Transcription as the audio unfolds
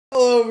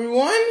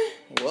everyone,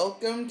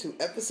 welcome to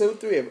episode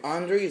 3 of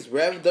Andre's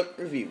Rev'd Up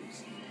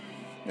Reviews.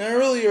 Now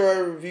earlier I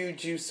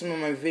reviewed you some of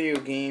my video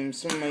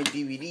games, some of my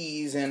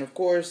DVDs, and of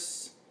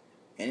course,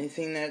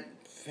 anything that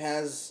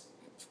has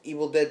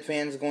Evil Dead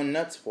fans going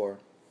nuts for.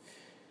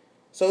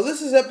 So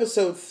this is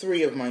episode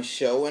 3 of my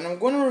show, and I'm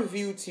going to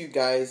review to you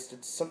guys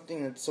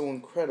something that's so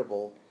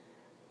incredible.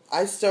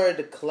 I started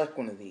to collect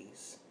one of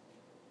these.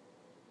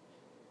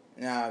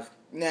 Now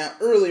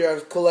earlier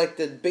I've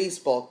collected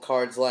baseball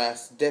cards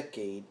last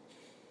decade.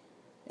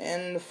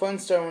 And the fun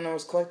started when I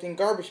was collecting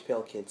Garbage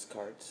Pail Kids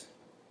cards.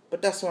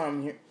 But that's what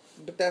I'm here.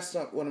 But that's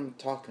not what I'm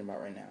talking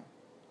about right now.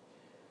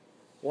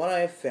 What I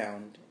have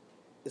found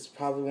is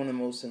probably one of the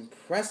most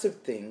impressive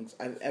things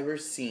I've ever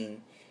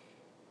seen.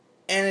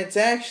 And it's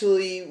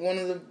actually one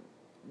of the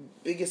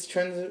biggest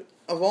trends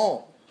of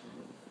all.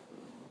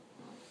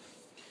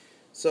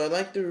 So I'd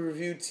like to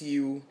review to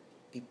you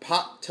the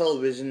Pop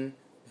Television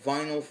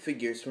vinyl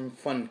figures from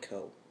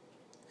Funko.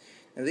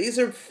 Now these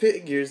are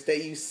figures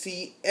that you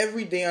see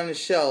every day on the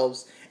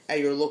shelves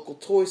at your local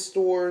toy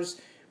stores,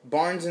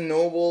 Barnes &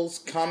 Nobles,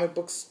 comic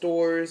book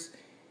stores,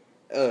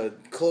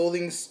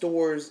 clothing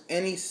stores,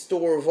 any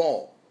store of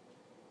all.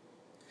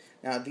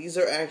 Now these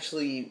are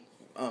actually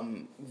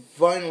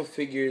vinyl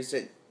figures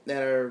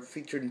that are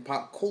featured in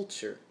pop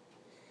culture.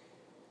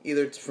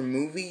 Either it's from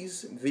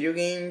movies, video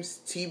games,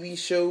 TV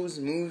shows,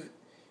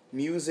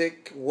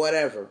 music,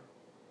 whatever.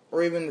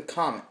 Or even the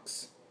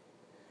comics.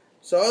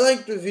 So I'd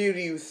like to review to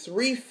you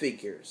 3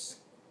 figures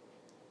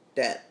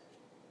that,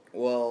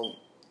 well,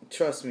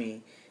 trust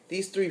me,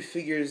 these 3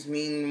 figures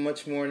mean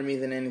much more to me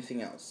than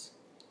anything else.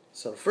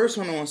 So the first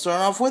one I want to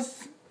start off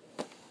with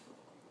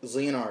is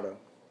Leonardo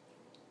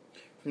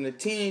from the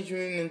Teenage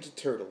Mutant Ninja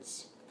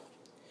Turtles.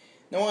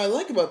 Now what I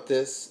like about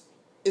this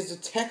is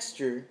the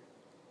texture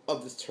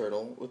of this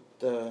turtle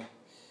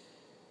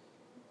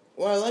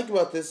what I like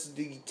about this is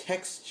the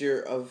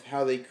texture of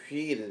how they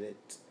created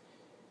it.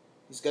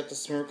 He's got the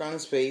smirk on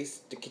his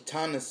face, the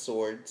katana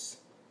swords,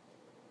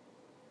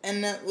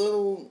 and that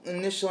little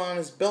initial on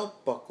his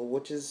belt buckle,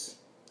 which is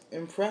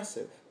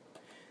impressive.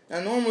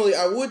 Now, normally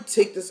I would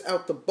take this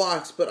out the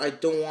box, but I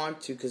don't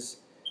want to, because,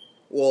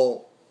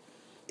 you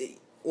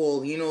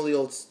know the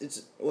old,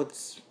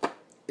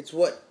 it's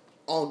what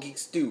all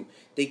geeks do.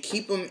 They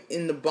keep them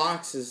in the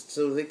boxes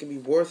so they can be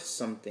worth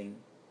something.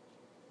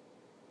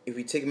 If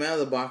you take them out of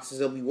the boxes,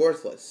 they'll be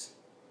worthless.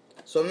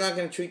 So I'm not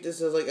going to treat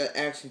this as like an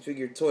action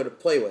figure toy to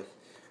play with.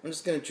 I'm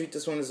just going to treat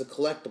this one as a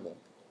collectible.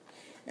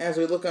 As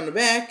we look on the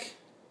back,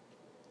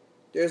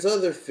 there's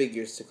other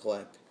figures to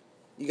collect.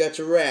 You got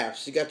your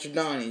Raps, you got your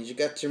Donnies, you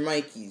got your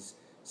Mikeys,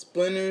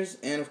 Splinters,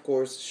 and of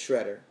course,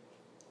 Shredder.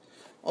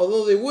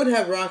 Although they would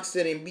have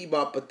Rocksteady and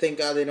Bebop, but thank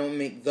God they don't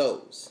make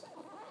those.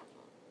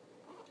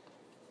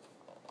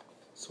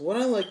 So what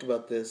I like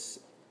about this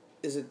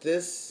is that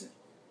this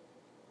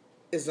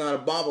is not a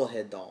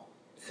bobblehead doll.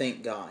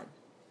 Thank God.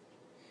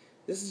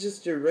 This is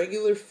just your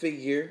regular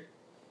figure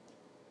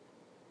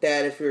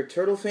that if you're a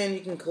turtle fan, you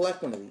can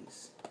collect one of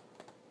these.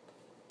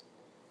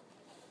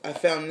 I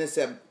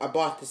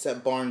bought this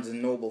at Barnes &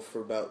 Noble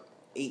for about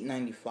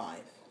 $8.95.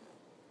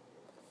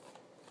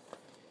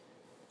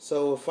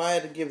 So if I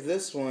had to give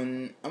this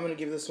one, I'm going to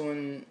give this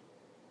one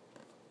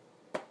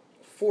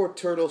 4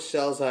 turtle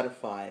shells out of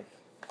 5.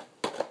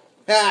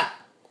 Ha!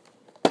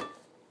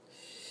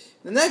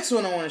 The next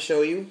one I want to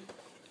show you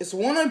is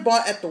one I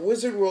bought at the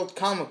Wizard World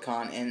Comic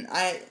Con, and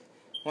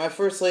when I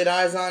first laid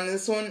eyes on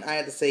this one, I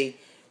had to say,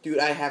 dude,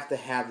 I have to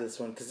have this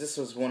one, because this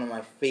was one of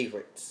my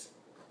favorites.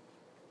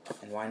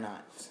 And why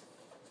not?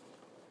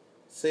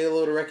 Say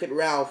hello to Wreck-It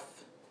Ralph.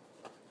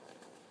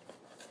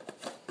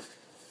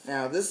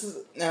 Now this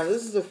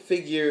is a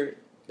figure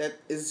that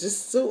is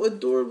just so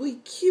adorably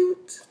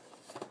cute.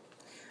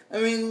 I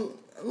mean,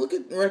 look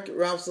at Wreck-It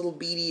Ralph's little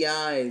beady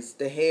eyes,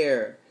 the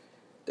hair.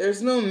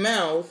 There's no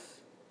mouth.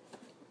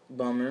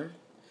 Bummer.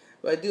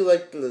 But I do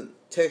like the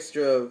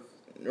texture of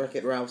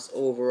Wreck-It Ralph's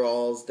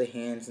overalls, the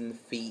hands and the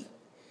feet.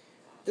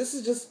 This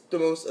is just the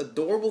most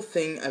adorable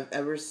thing I've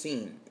ever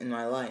seen in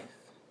my life.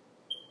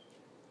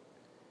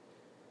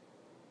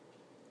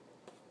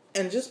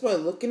 And just by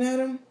looking at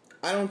him,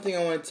 I don't think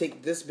I want to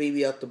take this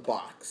baby out the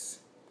box.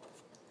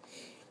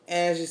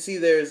 And as you see,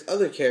 there's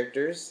other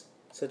characters,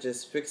 such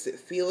as Fix-It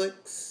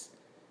Felix,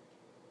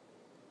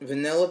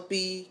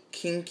 Vanellope,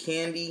 King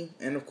Candy,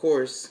 and of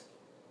course,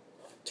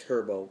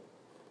 Turbo.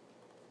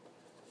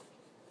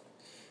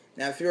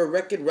 Now, if you're a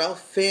Wreck-It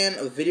Ralph fan,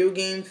 a video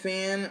game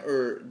fan,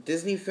 or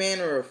Disney fan,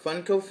 or a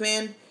Funko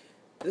fan,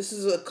 this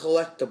is a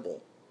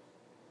collectible.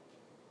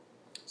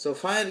 So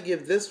if I had to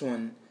give this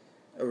one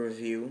a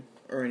review,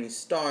 or any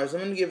stars,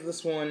 I'm going to give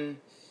this one,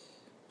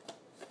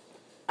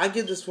 I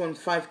give this one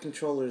 5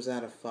 controllers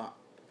out of 5.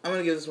 I'm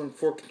going to give this one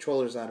 4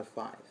 controllers out of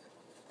 5.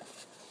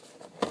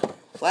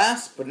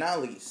 Last but not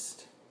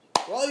least,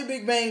 for all you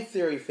Big Bang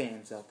Theory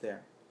fans out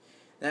there.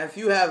 Now, if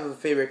you have a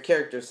favorite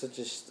character such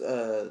as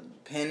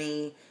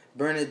Penny,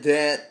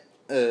 Bernadette,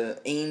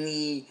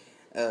 Amy,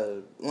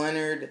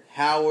 Leonard,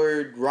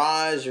 Howard,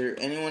 Raj, or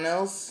anyone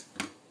else,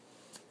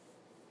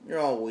 you're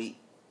all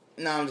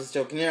No, I'm just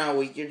joking. You're not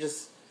weak. You're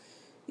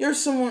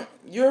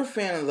a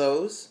fan of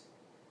those.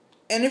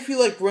 And if you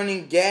like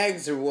running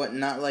gags or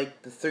whatnot,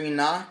 like the 3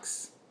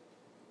 knocks,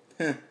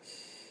 then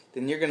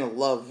you're gonna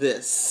love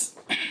this.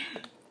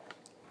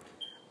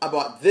 I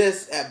bought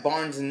this at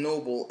Barnes &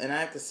 Noble, and I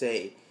have to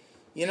say,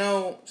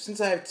 since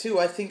I have 2,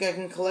 I think I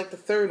can collect a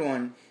 3rd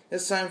one,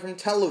 this time from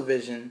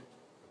television.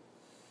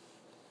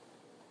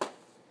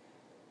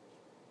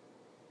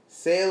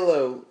 Say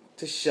hello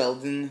to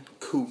Sheldon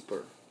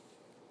Cooper.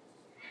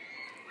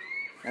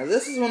 Now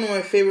this is one of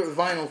my favorite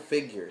vinyl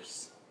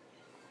figures.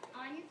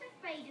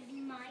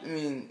 I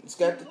mean, it's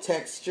got the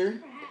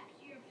texture.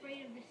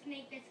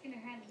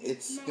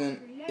 It's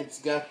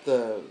got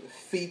the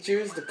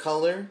features, the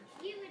color.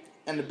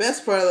 And the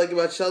best part I like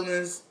about Sheldon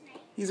is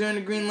he's wearing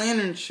a Green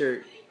Lantern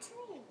shirt.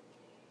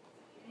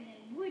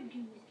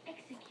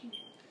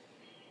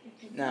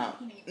 Now,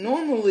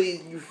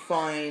 normally you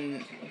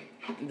find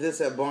this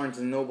at Barnes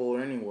 & Noble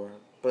or anywhere,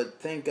 but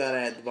thank God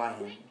I had to buy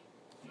him.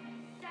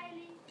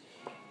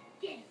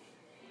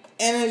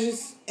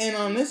 And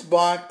on this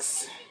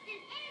box,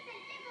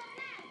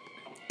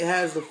 it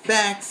has the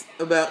facts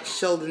about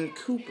Sheldon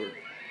Cooper.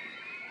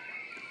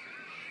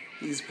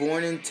 He's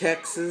born in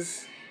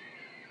Texas.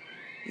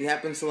 He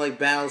happens to like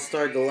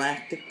Battlestar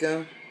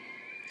Galactica.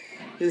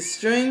 His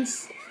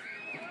strengths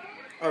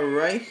are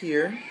right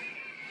here.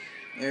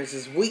 There's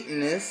his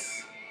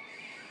weakness.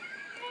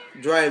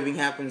 Driving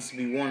happens to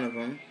be one of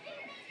them.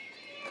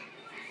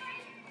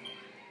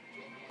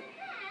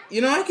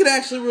 I could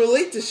actually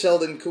relate to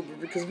Sheldon Cooper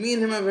because me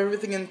and him have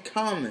everything in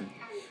common.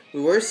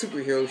 We wear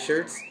superhero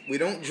shirts. We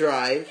don't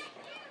drive.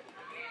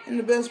 And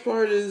the best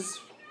part is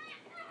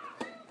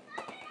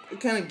we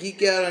kind of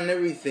geek out on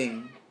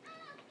everything.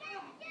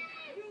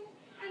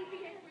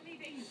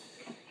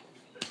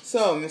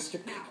 So,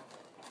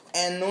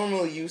 and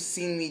normally you've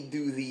seen me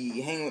do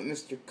the Hang with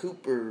Mr.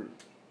 Cooper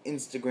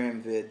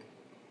Instagram vid,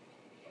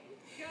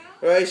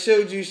 where I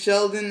showed you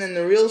Sheldon and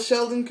the real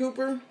Sheldon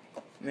Cooper.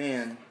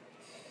 Man,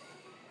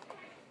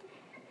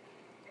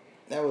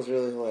 that was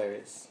really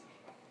hilarious.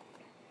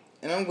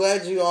 And I'm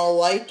glad you all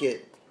like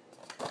it.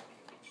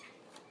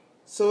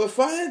 So if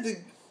I had to,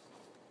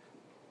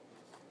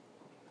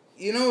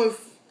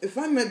 if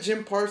I met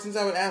Jim Parsons,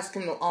 I would ask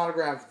him to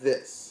autograph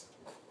this.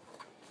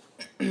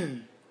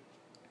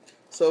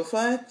 So if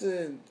I had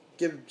to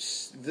give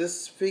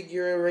this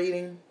figure a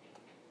rating,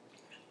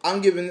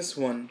 I'm giving this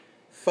one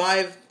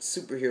 5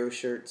 superhero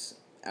shirts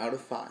out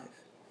of 5.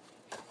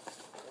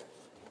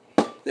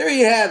 There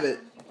you have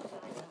it.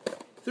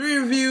 3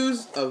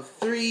 reviews of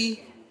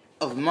 3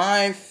 of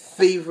my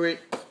favorite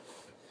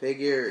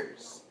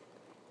figures.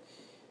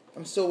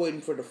 I'm still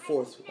waiting for the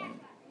 4th one,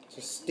 so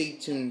stay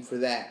tuned for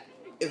that.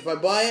 If I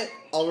buy it,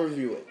 I'll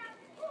review it.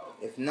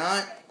 If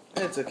not,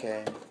 it's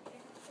okay.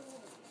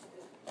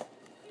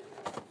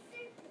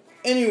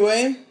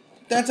 Anyway,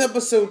 that's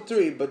episode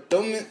 3, but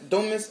don't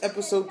miss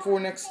episode 4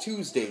 next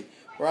Tuesday,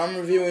 where I'm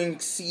reviewing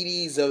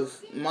CDs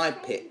of my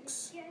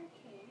picks.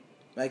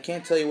 I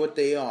can't tell you what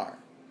they are,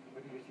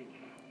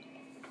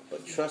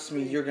 but trust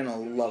me, you're gonna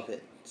love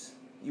it.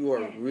 You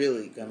are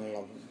really gonna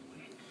love them.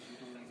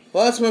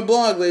 Well, that's my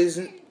blog,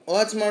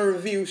 that's my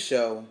review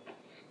show.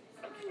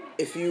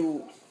 If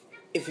you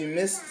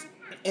missed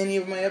any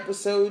of my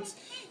episodes,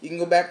 you can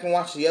go back and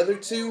watch the other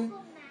 2.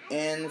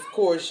 And, of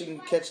course, you can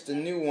catch the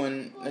new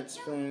one that's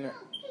filming.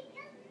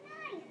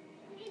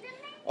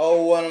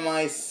 Oh, what am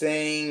I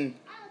saying?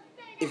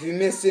 If you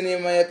missed any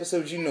of my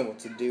episodes, you know what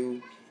to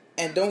do.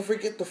 And don't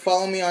forget to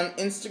follow me on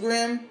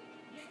Instagram,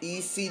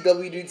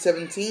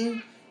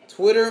 ECWDude17,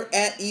 Twitter,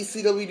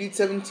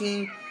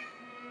 @ECWDude17.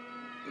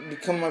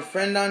 Become my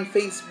friend on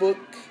Facebook.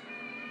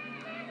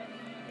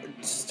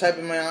 Just type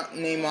in my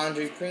name,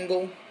 Andre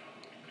Pringle.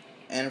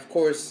 And, of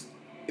course,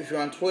 if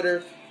you're on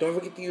Twitter, don't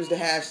forget to use the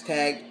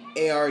hashtag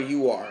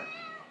ARUR.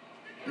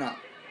 No.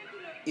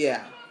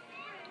 Yeah.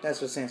 That's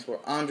what it stands for.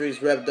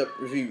 Andre's Rev'd Up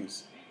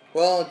Reviews.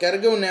 Well, gotta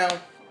go now.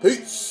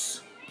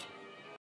 Peace!